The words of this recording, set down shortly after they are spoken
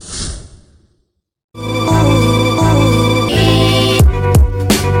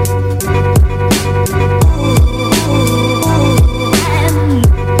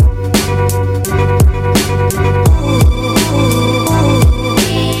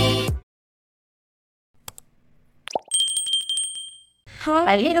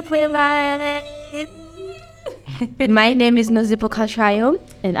My name is Nozipo Kashayo.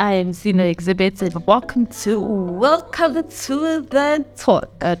 And I am Zina Exhibits, and welcome to the talk.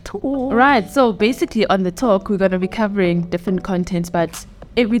 Right, so basically on the talk, we're going to be covering different contents, but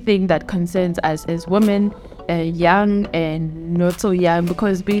everything that concerns us as women, young and not so young,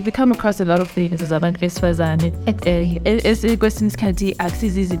 because we come across a lot of things as abantu besifazane kwesinye isikhathi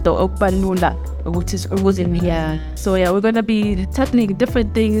akusizi izinto okubalula ukuthi so yeah, we're going to be tackling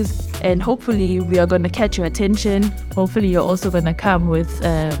different things, and hopefully we are going to catch your attention. Hopefully you're also going to come with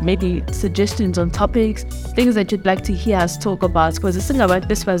maybe suggestions on topics, things that you'd like to hear us talk about, because the thing about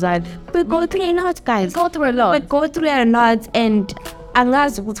besifazane, We go through a lot, guys. we go through a lot. And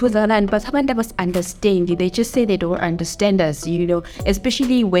angazi ukuthi wenzakani, but abantu understand. They just say they don't understand us,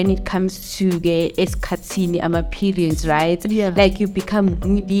 especially when it comes to esikhathini periods, right? Yeah. Like you become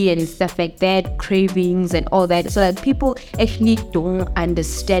moody and stuff like that, cravings and all that. So that people actually don't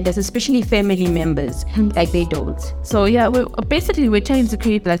understand us, especially family members. Like they don't. So yeah, we're trying to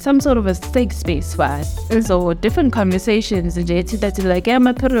create like some sort of a safe space for us. So different conversations and that's like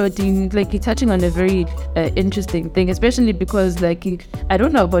like you're touching on a very interesting thing, especially because like I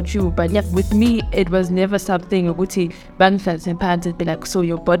don't know about you, but yeah, with me it was never something ukuthi bangifelt and pants and be like, so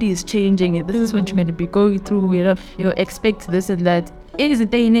your body is changing and this is what you're going to be going through, you expect this and that. It is a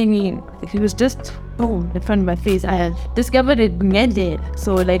day in it was just in front of my face. I had discovered it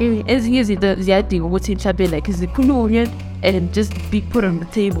so like it's easy the yadi ukuthi mhlawumbe like izikhulunywe and just be put on the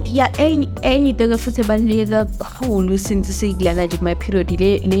table. Yeah, anything futhi baleka kakhulu since seyilana my period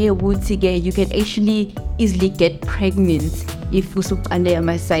le ukuthi you can actually easily get pregnant if usuqale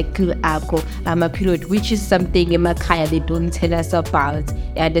my cycle akho period, which is something emakhaya they don't tell us about.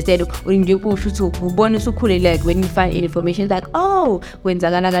 You understand? When you push to ubone usukhulile, like when you find information like, oh,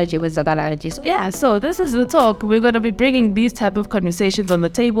 wenzakala kanje. So yeah, so this is the talk. We're going to be bringing these type of conversations on the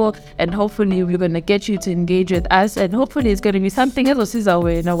table, and hopefully we're going to get you to engage with us, and hopefully it's going to be something else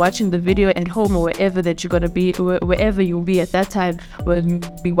way watching the video at home or wherever that you're going to be, wherever you'll be at that time when you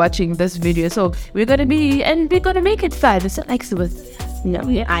be watching this video. So we're going to make it fun. It's like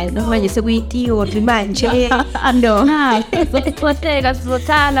I know when you say we deal with manje. I know.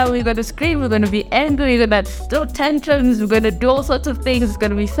 We're going to scream, we're going to be angry, we're going to throw tantrums, we're going to do all sorts of things. It's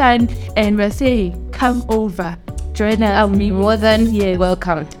going to be fun, and we're saying, come over. Join us. I'll be more than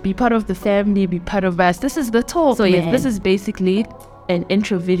welcome. Be part of the family, be part of us. This is the talk. So yes, this is basically an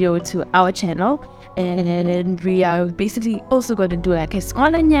intro video to our channel, and we are basically also going to do like a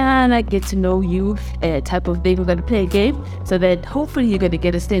skolanyana, get to know you type of thing. We're going to play a game so that hopefully you're going to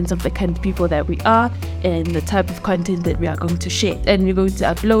get a sense of the kind of people that we are and the type of content that we are going to share. And we're going to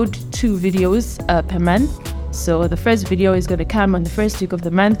upload 2 videos per month. So the first video is going to come on the first week of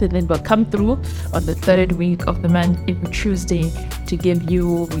the month, and then we'll come through on the 3rd week of the month every Tuesday to give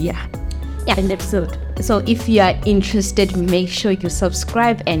you an episode. So if you are interested, make sure you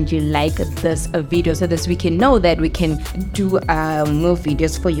subscribe and you like this video so that we can know that we can do more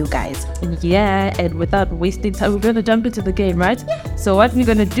videos for you guys. Yeah, and without wasting time, we're going to jump into the game, right? So what we're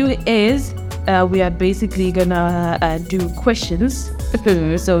going to do is we are basically going to do questions.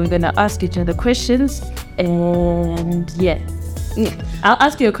 So we're going to ask each other questions, and I'll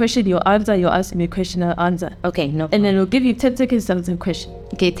ask you a question, you'll answer, you'll ask me a question, I'll answer. Okay, no. And then we'll give you 10 seconds to answer a question.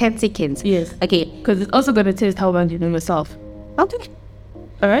 Okay, 10 seconds. Yes. Okay. Because it's also going to test how well you know yourself. Okay.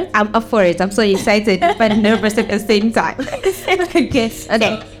 All right? I'm up for it. I'm so excited but nervous at the same time.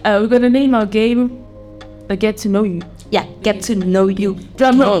 Okay. We're going to name our game the Get to Know You. Yeah, Get to Know You.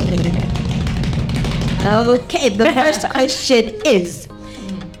 Drum roll. Okay, the first question is,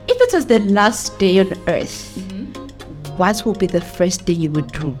 if it was the last day on earth, what would be the first thing you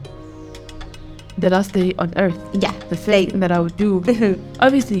would do? The last day on earth? Yeah. The first thing that I would do?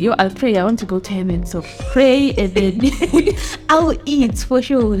 Obviously, I'll pray. I want to go to heaven, so pray and then I'll eat for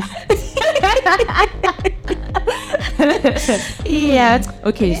sure. Yeah.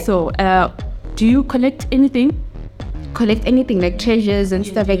 Okay, so do you collect anything? Collect anything like treasures and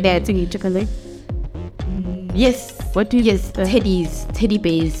stuff like that? To collect? Yes. What do you? Yes, teddy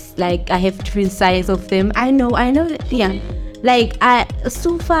bears. Like I have different sizes of them. I know. Yeah. Like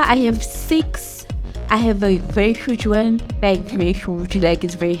so far I have 6. I have a very huge one, like very huge, like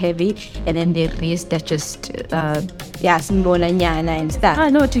it's very heavy, and then the rest that just small and stuff. I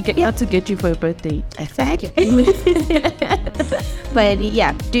know what to get you for your birthday. Exactly. But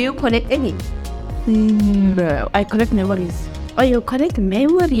yeah, do you collect any? No, I collect memories. Oh, you collect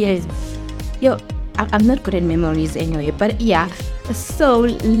memories? I'm not good at memories anyway, but yeah. So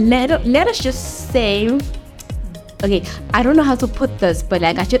let us just say okay, I don't know how to put this, but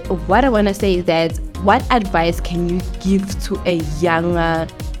like what I want to say is that what advice can you give to a younger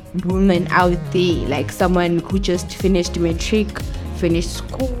woman out there, like someone who just finished matric, finished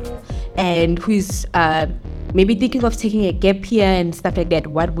school, and who's maybe thinking of taking a gap year and stuff like that?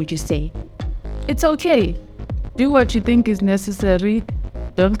 What would you say? It's okay. Do what you think is necessary.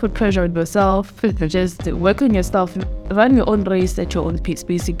 Don't put pressure on yourself. Just work on yourself. Run your own race at your own pace,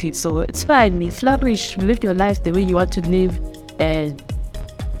 basically. So it's fine. Flourish. Live your life the way you want to live. And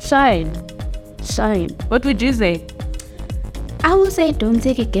shine. Shine. What would you say? I would say don't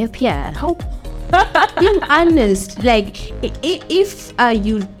take a gap year. Being honest. Like, if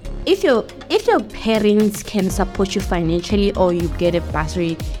your parents can support you financially or you get a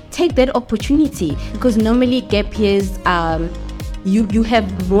bursary, take that opportunity, because normally gap years you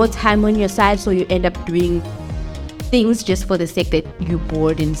have more time on your side, so you end up doing things just for the sake that you're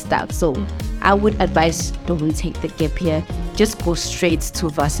bored and stuff. So I would advise don't take the gap year, just go straight to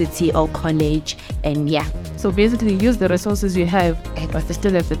varsity or college, and yeah. So basically use the resources you have, but you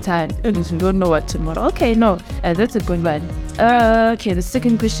still have the time because you don't know what tomorrow. Okay, no, that's a good one. Okay, the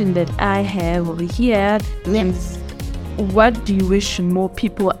second question that I have over here is, what do you wish more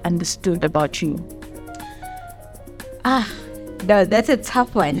people understood about you? No, that's a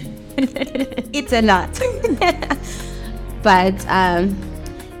tough one. It's a lot. But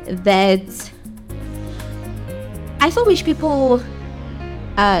that I so wish people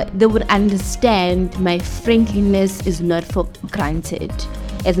they would understand my friendliness is not for granted.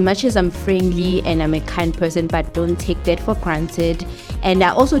 As much as I'm friendly and I'm a kind person, but don't take that for granted. And I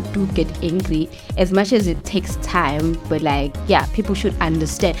also do get angry as much as it takes time, but like, yeah, people should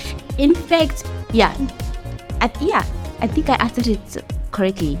understand. In fact, I think I answered it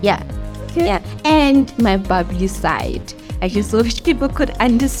correctly. Yeah. And my bubbly side. I just wish people could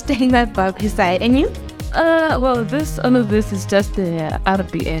understand my bubbly side. And you? Well, all of this is just the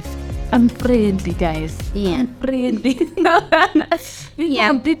RBF. I'm friendly, guys. Yeah. I'm friendly.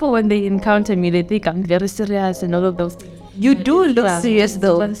 Yeah. People, when they encounter me, they think I'm very serious and all of those things. You do look serious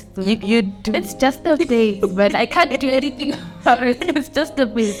though. You do. It's just a face, but I can't do anything about it. It's just a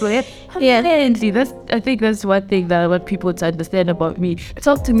face. Yeah. Friendly. I think that's one thing that I want people to understand about me.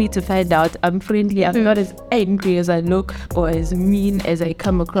 Talk to me to find out I'm friendly. I'm not as angry as I look or as mean as I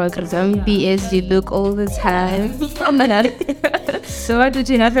come across. Don't be as you look all the time. So what did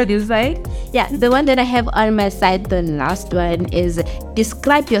you have on your side? Yeah, the one that I have on my side, the last one, is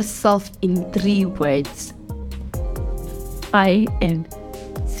describe yourself in 3 words. I am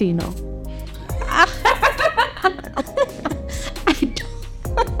Sino.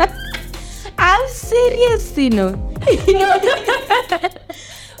 I'm serious, Sino.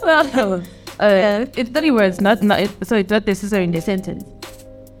 Well, it's 3 words, so it's not necessary in the sentence.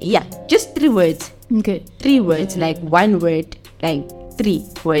 Yeah, just 3 words. Okay. 3 words, like 1 word, like 3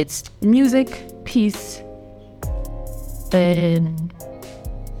 words. Music, peace, and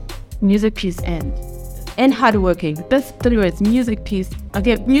and hardworking. That's 3 words. Music, peace.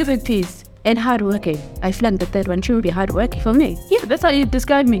 Okay, music, peace, and hardworking. I feel like the third one should be hardworking for me. Yeah, that's how you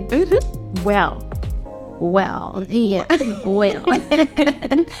describe me. Well, yeah, well.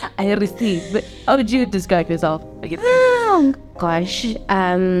 I receive. But how would you describe yourself? Oh gosh,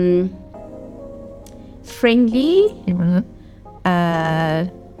 friendly,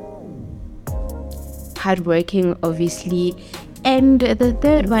 hardworking, obviously. And the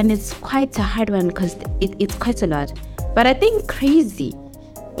third one is quite a hard one because it's quite a lot. But I think crazy.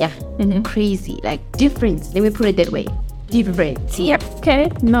 Yeah, crazy. Like different. Let me put it that way. Different. Yep. Okay.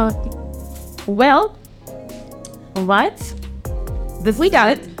 No. Well, what? We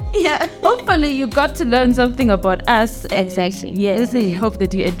got it. Yeah. Hopefully you got to learn something about us. Exactly. Yes. I hope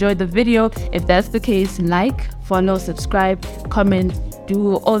that you enjoyed the video. If that's the case, like, follow, subscribe, comment,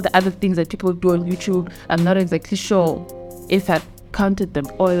 do all the other things that people do on YouTube. I'm not exactly sure if I've counted them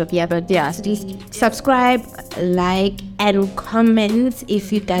all. Yeah, but yeah, please subscribe, like, and comment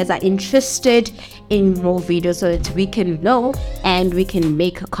if you guys are interested in more videos so that we can know and we can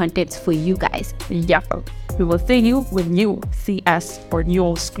make content for you guys. Yeah. We will see you when you see us on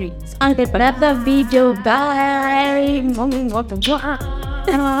your screens. On another video. Bye.